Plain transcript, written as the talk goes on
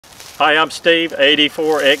Hi, I'm Steve,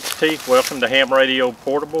 84XT. Welcome to Ham Radio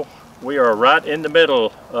Portable. We are right in the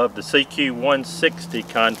middle of the CQ 160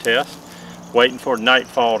 contest, waiting for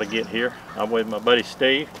nightfall to get here. I'm with my buddy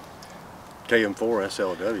Steve. KM4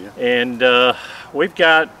 SLW. And we've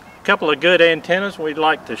got a couple of good antennas we'd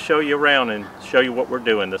like to show you around and show you what we're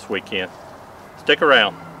doing this weekend. Stick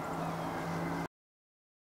around.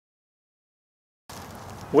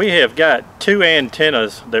 We have got two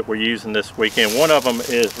antennas that we're using this weekend. One of them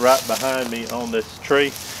is right behind me on this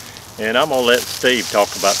tree, and I'm going to let Steve talk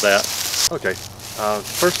about that. Okay,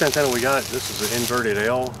 first antenna we got, this is an inverted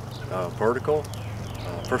L vertical.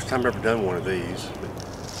 First time I've ever done one of these.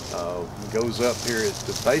 It goes up here at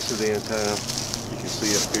the base of the antenna. You can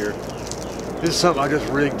see up here. This is something I just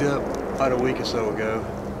rigged up about a week or so ago,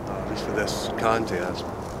 just for this contest.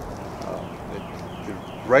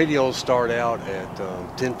 Radials start out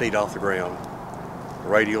at 10 feet off the ground. The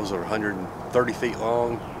radials are 130 feet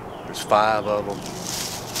long. There's 5 of them.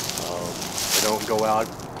 They don't go out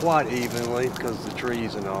quite evenly because of the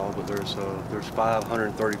trees and all, but there's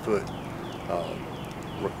 530 foot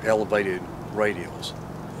elevated radials.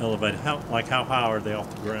 Elevated, how high are they off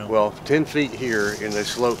the ground? Well, 10 feet here, and they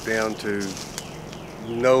slope down to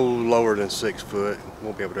no lower than 6 foot.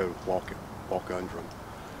 Won't be able to walk under them.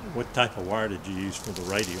 What type of wire did you use for the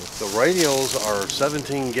radials? The radials are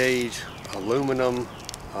 17 gauge aluminum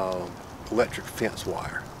electric fence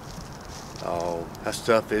wire. That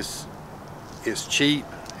stuff is cheap.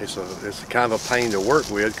 It's a kind of a pain to work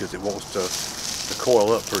with because it wants to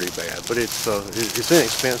coil up pretty bad. But it's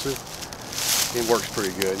inexpensive. It works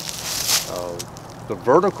pretty good. The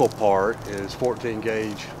vertical part is 14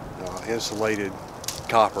 gauge insulated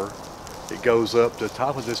copper. It goes up to the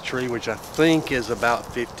top of this tree, which I think is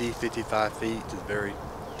about 55 feet to the very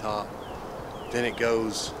top. Then it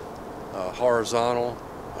goes horizontal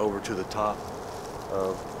over to the top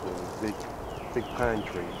of the big pine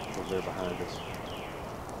tree over there behind us.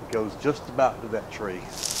 It goes just about to that tree.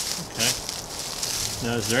 Okay.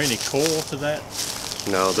 Now, is there any coil to that?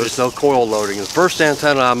 No, there's no coil loading. The first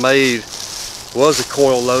antenna I made was a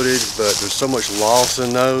coil loaded, but there's so much loss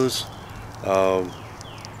in those.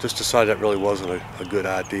 Just decided that really wasn't a good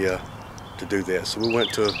idea to do that. So we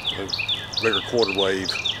went to a bigger quarter wave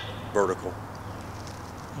vertical.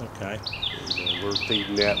 Okay. And we're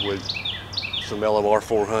feeding that with some LMR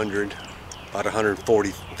 400, about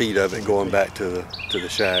 140 feet of it going back to the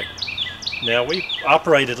shack. Now, we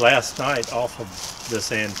operated last night off of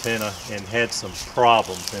this antenna and had some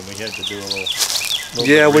problems, and we had to do a little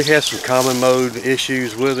yeah, we had some common mode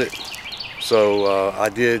issues with it. So I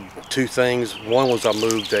did 2 things. One was I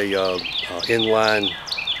moved a inline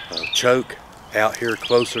choke out here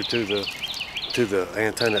closer to the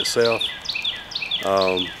antenna itself,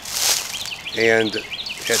 and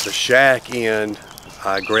at the shack end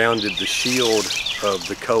I grounded the shield of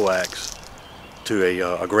the coax to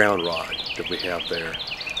a ground rod that we have there.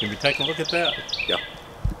 Can we take a look at that? Yeah.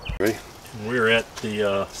 Ready? We're at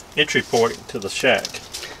the entry point to the shack.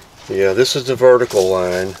 Yeah, this is the vertical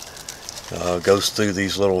line. Goes through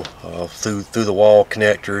these little through the wall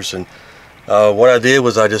connectors, and what I did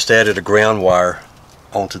was I just added a ground wire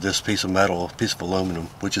onto this piece of metal, a piece of aluminum,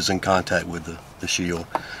 which is in contact with the shield.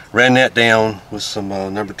 Ran that down with some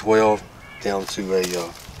number 12 down to a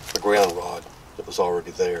ground rod that was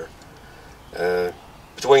already there.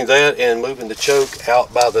 Between that and moving the choke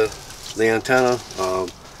out by the antenna,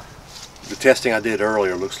 the testing I did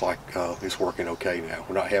earlier looks like it's working okay now.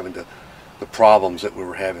 We're not having the problems that we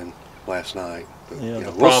were having last night. But, yeah, you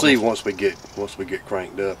know, we'll see once we get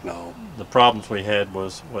cranked up and all. The problems we had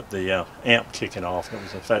was the amp kicking off. It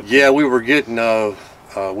was affecting. Yeah, we were getting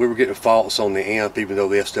faults on the amp, even though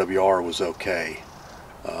the SWR was okay.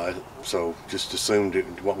 So just assumed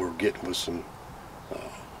what we were getting was some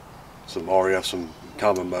RF, some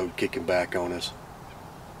common mode kicking back on us.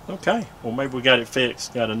 Okay, well maybe we got it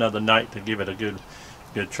fixed. Got another night to give it a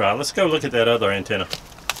good try. Let's go look at that other antenna.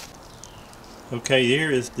 Okay, here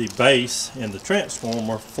is the base and the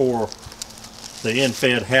transformer for the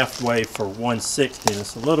end-fed half-wave for 160.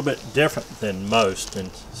 It's a little bit different than most, and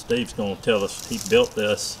Steve's going to tell us he built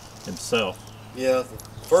this himself. Yeah, the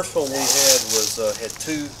first one we had had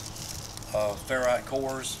 2 ferrite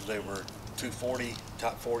cores. They were 240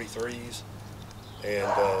 top 43s,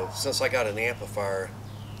 and since I got an amplifier,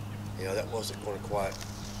 that wasn't going to quite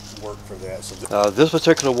work for that. So this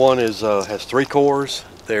particular one has 3 cores.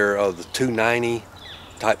 They're the 290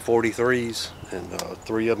 type 43s, and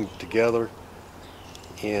 3 of them together.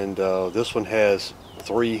 And this one has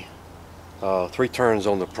 3 turns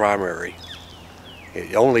on the primary.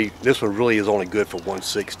 This one really is only good for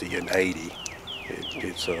 160 and 80.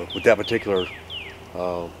 It's with that particular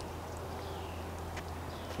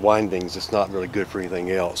windings, it's not really good for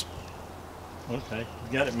anything else. Okay,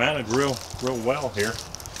 you got it mounted real well here.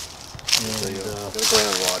 And, got a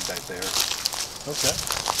ground rod back there. Okay.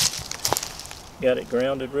 Got it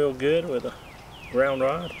grounded real good with a ground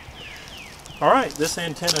rod. All right, this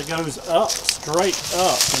antenna goes up, straight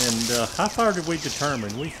up, and how far did we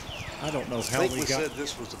determine? I don't know how we got. I think we said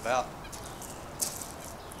this was about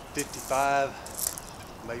 55,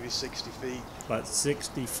 maybe 60 feet. About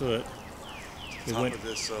 60 foot. We Top went of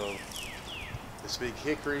this big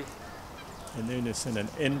hickory. And then it's in an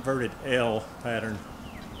inverted L pattern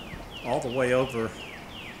all the way over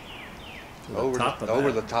to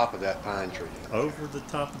over the top of that pine tree. Over the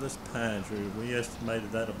top of this pine tree. We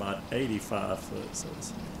estimated that about 85 foot. So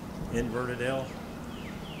it's inverted L.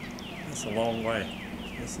 That's a long way.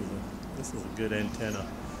 This is a good antenna.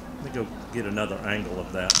 Let me go get another angle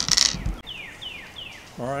of that.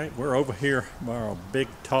 All right, we're over here by our big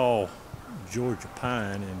tall Georgia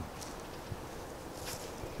pine, and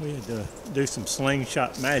we had to do some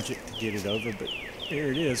slingshot magic to get it over, but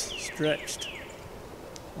here it is, stretched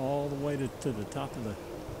all the way to the top of the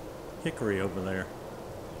hickory over there.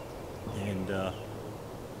 And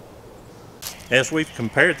as we've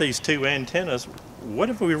compared these two antennas, what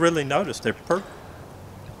have we really noticed?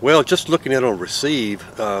 Well, just looking at it on receive,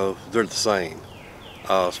 they're the same.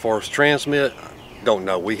 As far as transmit, don't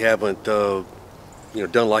know. We haven't done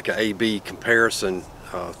like an A/B comparison,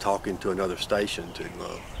 talking to another station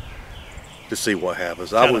to see what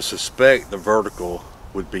happens. I would suspect the vertical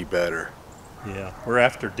would be better. Yeah, we're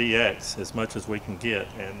after DX as much as we can get,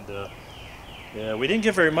 and yeah, we didn't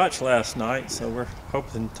get very much last night, so we're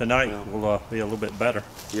hoping tonight will be a little bit better.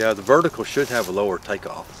 Yeah, the vertical should have a lower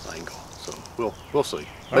takeoff angle, so we'll see.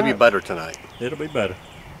 Maybe better tonight. It'll be better.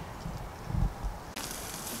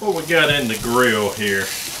 What we got in the grill here?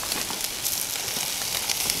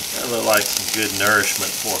 That look like some good nourishment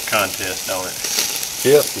for a contest, don't it?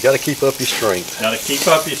 Yep, you got to keep up your strength. Got to keep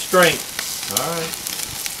up your strength. All right.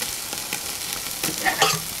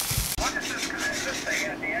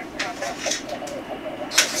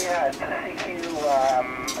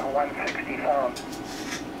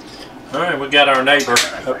 All right, we got our neighbor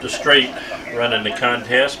up the street running the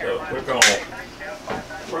contest, but we're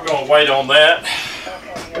gonna wait on that.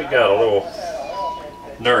 We got a little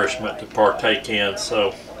nourishment to partake in,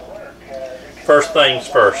 so first things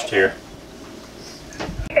first here.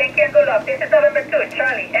 Thank you, good luck. This is November 2,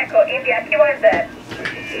 Charlie, Echo, India, QNZ.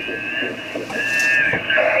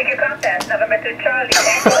 Thank you, contest. November 2, Charlie,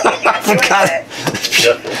 Echo, India, QNZ. I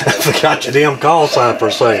forgot your damn call sign for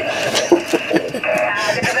a second.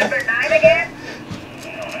 The November 9 again?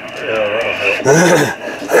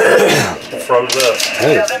 Yeah, froze up.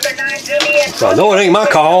 Hey. November 9, Juliet. So I know it ain't my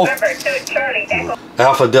call. November 2, Charlie, Echo.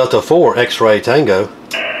 Alpha Delta 4 X-Ray Tango.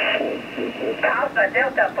 Alpha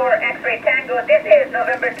Delta 4 X-Ray Tango. This is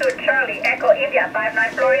November 2, Charlie, Echo, India,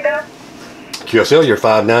 59, Florida. QSL, you're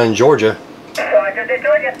 59 Georgia. Roger, the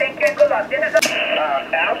Georgia. Thank you and good luck. This is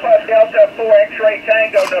Alpha Delta 4 X-Ray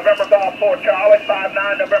Tango, November Golf 4 Charlie,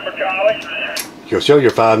 59 November Charlie. QSL,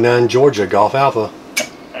 you're 59 Georgia, Golf Alpha.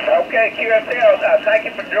 Okay, QSL, thank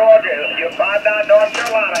you for Georgia. You're 59 North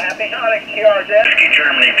Carolina. Happy hunting, QRZ. Whiskey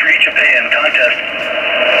Germany 3 Japan,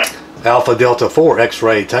 contest. Alpha Delta 4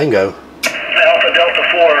 X-Ray Tango. Alpha Delta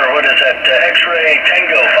 4, what is that? X-Ray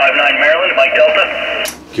Tango 59 Maryland, Mike Delta.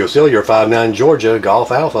 QSL, you're 59 Georgia,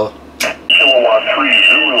 Golf Alpha. Kilowatt 3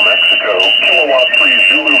 Zulu Mexico. Kilowatt 3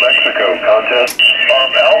 Zulu Mexico, contest.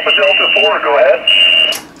 Alpha Delta 4, go ahead.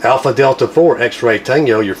 Alpha Delta 4 X-Ray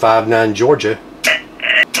Tango, you're 59 Georgia.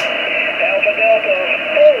 Alpha Delta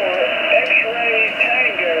 4 X-Ray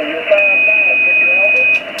Tango, you're 59, Victor Alpha.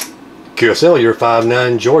 QSL, you're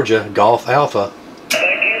 59 Georgia, Golf Alpha.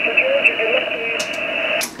 Thank you for Georgia. Good luck to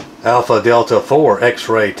you. Alpha Delta 4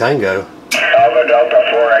 X-Ray Tango. Alpha Delta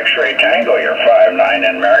 4 X-Ray Tango, you're 59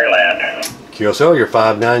 in Maryland. QSL, you're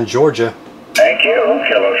 59 Georgia. Thank you.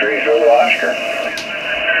 Kilo 3 Zulu Oscar.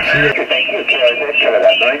 Thank you, QRZ,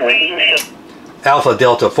 Kilowatt 9, radio. Alpha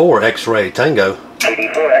Delta 4 X-Ray Tango.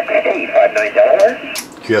 84 X-Ray 59 Delaware.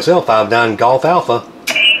 QSL, 59 Golf Alpha.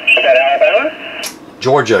 Is that Alabama?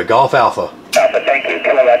 Georgia, Golf Alpha. Alpha, thank you.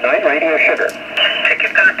 Kilowatt 9, radio sugar. Take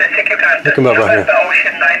your contact, take your contact. Pick him up right here. November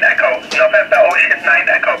Ocean 9 Echo. November Ocean 9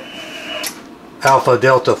 Echo. Alpha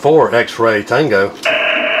Delta 4 X-Ray Tango.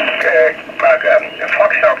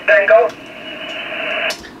 Foxtrot Tango.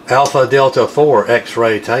 Alpha Delta 4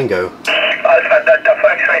 X-Ray Tango. Alpha Delta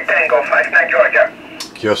 4 X-Ray Tango, 59 Georgia.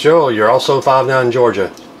 QSL, you're also 59 Georgia.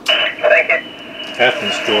 Thank you.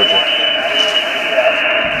 Athens, Georgia.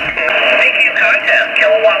 Thank you, contact.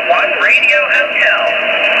 Kilowatt 1, Radio Hotel.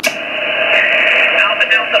 Alpha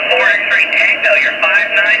Delta 4 X-Ray X-ray Tango, you're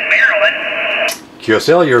 59 Maryland.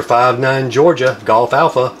 QSL, you're 59 Georgia, Golf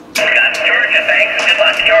Alpha. Got Georgia, thanks. Good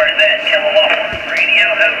luck, yours at Kilowatt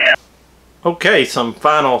Radio Hotel. Okay, some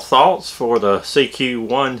final thoughts for the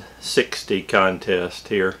CQ160 contest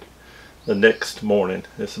here the next morning.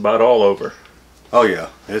 It's about all over. Oh yeah,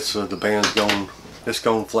 it's the band's gone. It's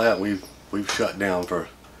gone flat. We've shut down for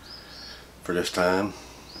this time.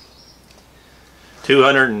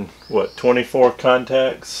 24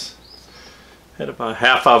 contacts. Had about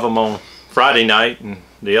half of them on Friday night and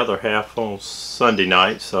the other half on Sunday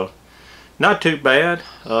night, so not too bad.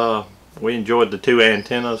 We enjoyed the two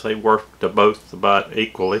antennas. They worked both about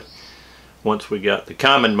equally once we got the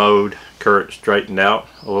common mode current straightened out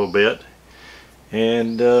a little bit,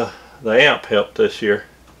 and the amp helped this year.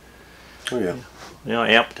 Oh yeah. You know,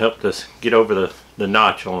 amp helped us get over the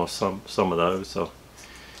notch on some of those. So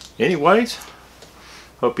anyways,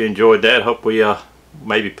 hope you enjoyed that. Hope we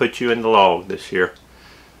maybe put you in the log this year.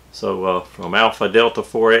 So from Alpha Delta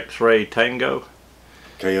 4 X-ray Tango,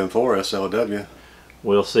 KM4 SLW.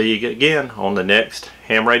 we'll see you again on the next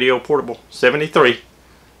Ham Radio Portable 73.